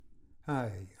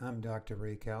Hi, I'm Dr.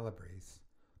 Ray Calabrese.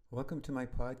 Welcome to my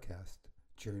podcast,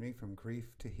 Journey from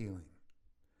Grief to Healing.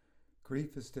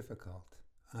 Grief is difficult,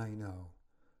 I know.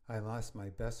 I lost my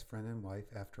best friend and wife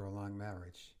after a long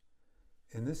marriage.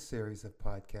 In this series of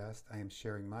podcasts, I am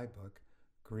sharing my book,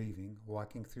 Grieving,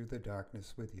 Walking Through the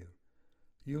Darkness with you.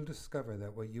 You'll discover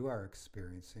that what you are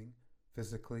experiencing,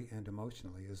 physically and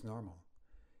emotionally, is normal.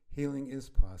 Healing is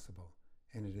possible,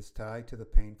 and it is tied to the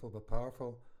painful but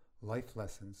powerful life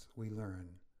lessons we learn.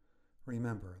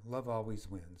 Remember, love always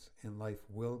wins, and life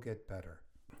will get better.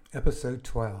 Episode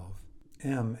 12.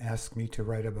 M asked me to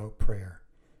write about prayer.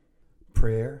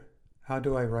 Prayer? How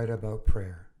do I write about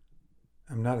prayer?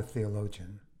 I'm not a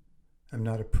theologian. I'm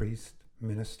not a priest,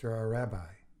 minister, or rabbi.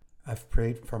 I've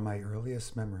prayed from my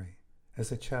earliest memory.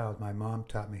 As a child, my mom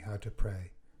taught me how to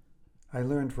pray. I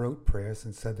learned rote prayers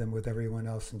and said them with everyone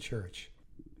else in church.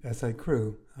 As I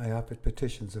grew, I offered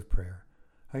petitions of prayer.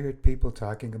 I heard people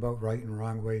talking about right and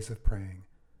wrong ways of praying.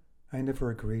 I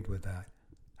never agreed with that.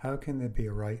 How can there be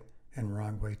a right and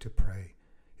wrong way to pray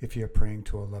if you're praying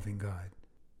to a loving God?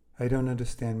 I don't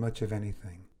understand much of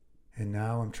anything, and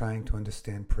now I'm trying to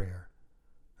understand prayer,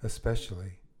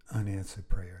 especially unanswered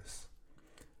prayers.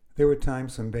 There were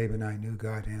times when Babe and I knew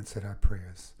God answered our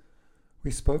prayers.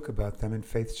 We spoke about them in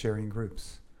faith-sharing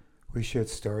groups. We shared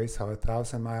stories how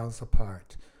 1,000 miles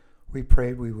apart, we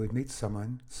prayed we would meet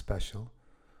someone special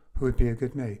who would be a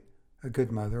good mate, a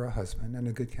good mother, a husband, and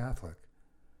a good Catholic.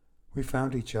 We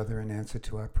found each other in answer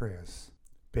to our prayers.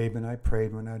 Babe and I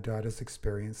prayed when our daughters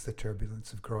experienced the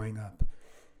turbulence of growing up.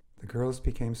 The girls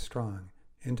became strong,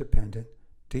 independent,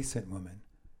 decent women,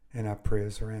 and our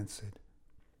prayers were answered.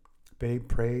 Babe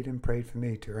prayed and prayed for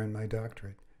me to earn my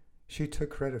doctorate. She took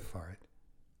credit for it.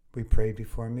 We prayed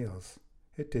before meals.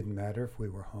 It didn't matter if we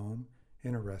were home,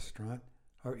 in a restaurant,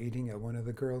 or eating at one of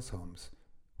the girls' homes.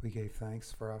 We gave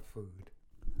thanks for our food.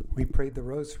 We prayed the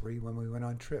rosary when we went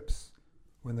on trips.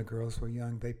 When the girls were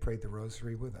young, they prayed the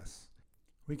rosary with us.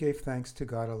 We gave thanks to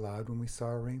God aloud when we saw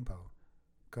a rainbow.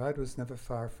 God was never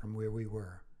far from where we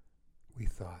were, we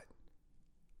thought.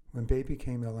 When Babe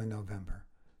became ill in November,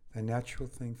 the natural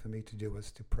thing for me to do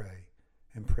was to pray,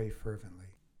 and pray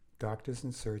fervently. Doctors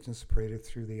and surgeons paraded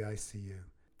through the ICU.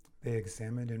 They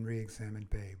examined and re-examined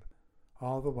Babe.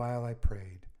 All the while I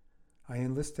prayed. I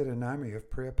enlisted an army of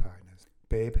prayer partners.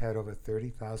 Babe had over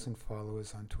 30,000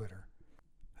 followers on Twitter.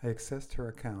 I accessed her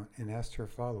account and asked her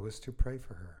followers to pray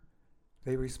for her.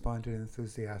 They responded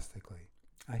enthusiastically.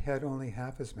 I had only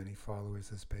half as many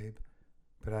followers as Babe,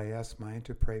 but I asked mine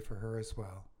to pray for her as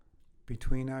well.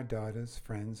 Between our daughters,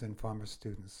 friends, and former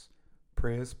students,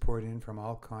 prayers poured in from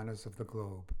all corners of the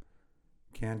globe.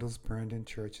 Candles burned in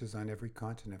churches on every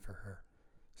continent for her.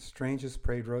 Strangers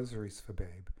prayed rosaries for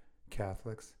Babe.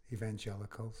 Catholics,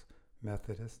 evangelicals,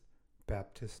 Methodists,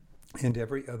 Baptists, and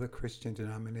every other Christian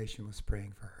denomination was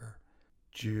praying for her.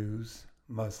 Jews,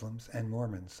 Muslims, and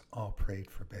Mormons all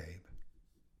prayed for Babe.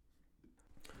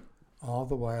 All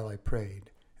the while I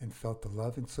prayed and felt the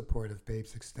love and support of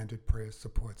Babe's extended prayer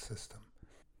support system.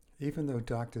 Even though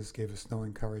doctors gave us no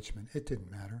encouragement, it didn't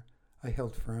matter. I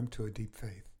held firm to a deep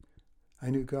faith. I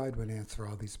knew God would answer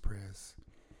all these prayers.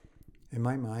 In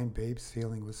my mind, Babe's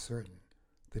healing was certain.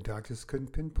 The doctors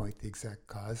couldn't pinpoint the exact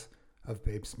cause of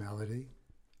Babe's malady.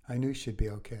 I knew she'd be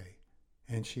okay,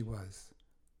 and she was.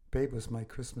 Babe was my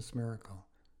Christmas miracle.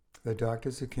 The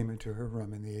doctors who came into her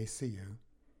room in the ACU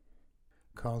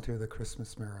called her the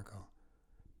Christmas miracle.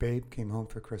 Babe came home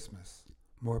for Christmas.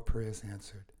 More prayers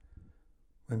answered.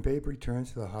 When Babe returned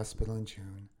to the hospital in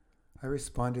June, I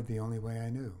responded the only way I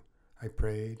knew. I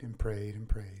prayed and prayed and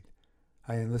prayed.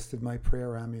 I enlisted my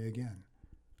prayer army again.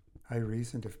 I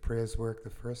reasoned if prayers worked the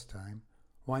first time,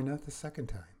 why not the second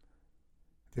time?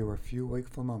 There were few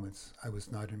wakeful moments I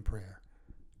was not in prayer.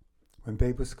 When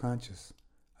Babe was conscious,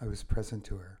 I was present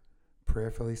to her,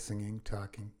 prayerfully singing,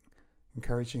 talking,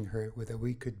 encouraging her that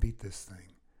we could beat this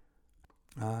thing.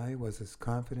 I was as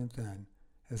confident then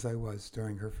as I was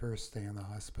during her first stay in the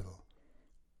hospital.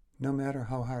 No matter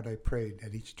how hard I prayed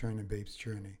at each turn in Babe's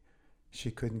journey,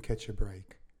 she couldn't catch a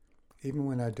break. Even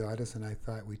when our daughters and I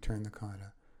thought we turned the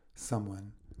corner,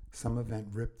 some event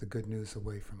ripped the good news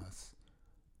away from us.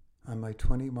 On my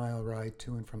 20-mile ride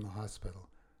to and from the hospital,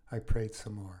 I prayed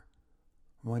some more.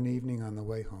 One evening on the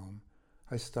way home,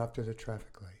 I stopped at a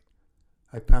traffic light.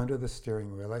 I pounded the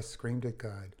steering wheel. I screamed at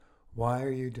God, "Why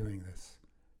are you doing this?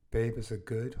 Babe is a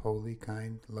good, holy,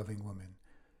 kind, loving woman.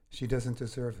 She doesn't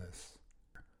deserve this.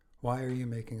 Why are you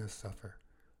making us suffer?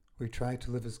 We tried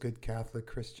to live as good Catholic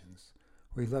Christians.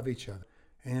 We love each other,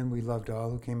 and we loved all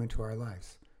who came into our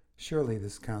lives. Surely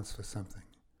this counts for something."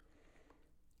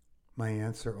 My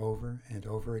answer over and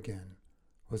over again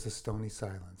was a stony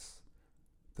silence.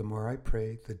 The more I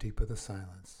prayed, the deeper the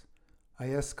silence. I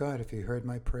asked God if he heard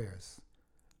my prayers.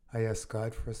 I asked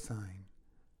God for a sign.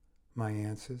 My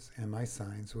answers and my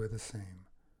signs were the same.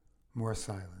 More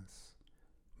silence.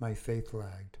 My faith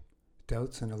lagged.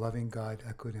 Doubts in a loving God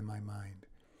echoed in my mind.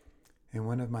 In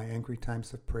one of my angry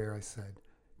times of prayer, I said,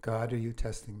 God, are you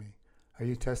testing me? Are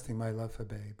you testing my love for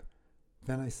Babe?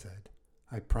 Then I said,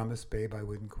 I promised Babe I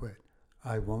wouldn't quit.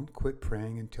 I won't quit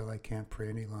praying until I can't pray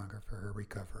any longer for her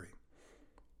recovery.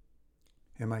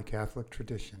 In my Catholic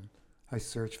tradition, I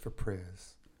search for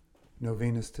prayers.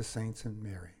 Novenas to saints and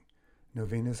Mary.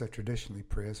 Novenas are traditionally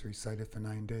prayers recited for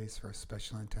 9 days for a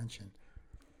special intention.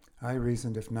 I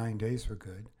reasoned if 9 days were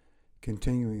good,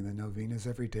 continuing the novenas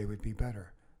every day would be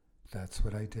better. That's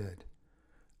what I did.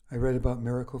 I read about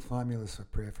miracle formulas for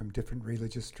prayer from different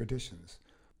religious traditions.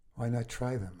 Why not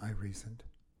try them, I reasoned.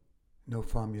 No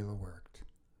formula worked.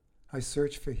 I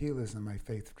searched for healers in my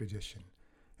faith tradition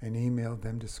and emailed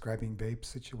them describing Babe's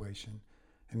situation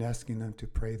and asking them to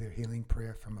pray their healing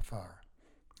prayer from afar.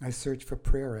 I searched for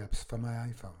prayer apps for my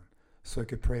iPhone so I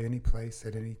could pray any place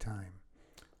at any time.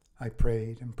 I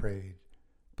prayed and prayed,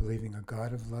 believing a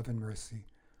God of love and mercy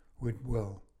would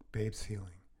will Babe's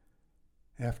healing.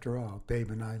 After all,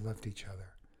 Babe and I loved each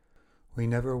other. We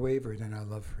never wavered in our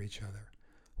love for each other.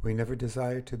 We never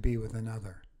desired to be with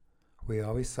another. We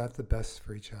always sought the best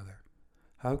for each other.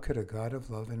 How could a God of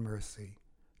love and mercy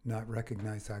not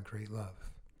recognize our great love?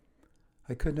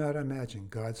 I could not imagine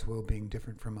God's will being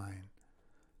different from mine.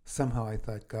 Somehow I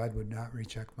thought God would not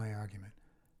reject my argument.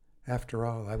 After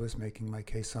all, I was making my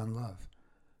case on love.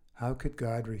 How could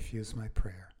God refuse my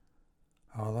prayer?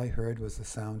 All I heard was the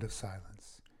sound of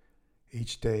silence.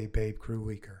 Each day, Babe grew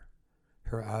weaker.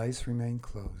 Her eyes remained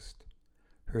closed.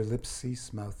 Her lips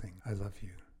ceased mouthing, I love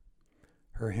you.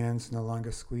 Her hands no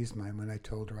longer squeezed mine when I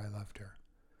told her I loved her.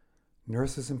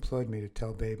 Nurses implored me to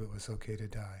tell Babe it was okay to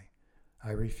die.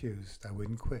 I refused. I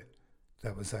wouldn't quit.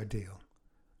 That was our deal.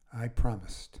 I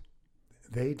promised.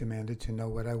 They demanded to know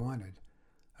what I wanted.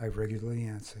 I regularly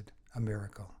answered, a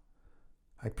miracle.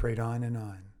 I prayed on and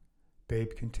on.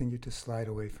 Babe continued to slide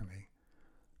away from me.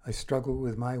 I struggled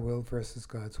with my will versus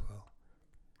God's will.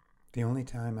 The only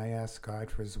time I asked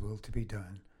God for his will to be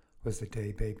done was the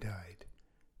day Babe died,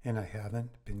 and I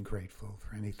haven't been grateful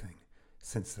for anything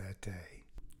since that day.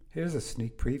 Here's a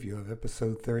sneak preview of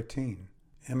episode 13.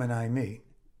 Em and I meet,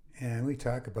 and we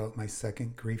talk about my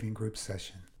second grieving group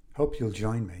session. Hope you'll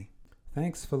join me.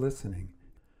 Thanks for listening.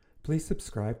 Please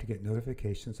subscribe to get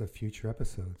notifications of future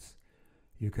episodes.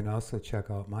 You can also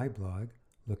check out my blog,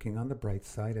 Looking on the Bright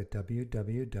Side, at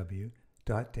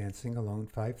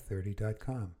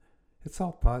www.dancingalone530.com. It's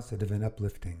all positive and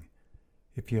uplifting.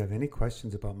 If you have any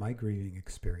questions about my grieving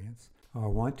experience or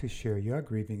want to share your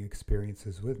grieving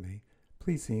experiences with me,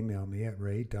 please email me at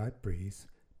ray.breeze,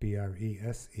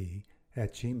 B-R-E-S-E,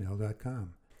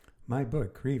 @gmail.com. My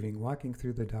book, Grieving, Walking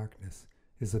Through the Darkness,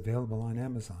 is available on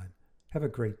Amazon. Have a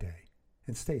great day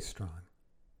and stay strong.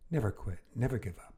 Never quit, never give up.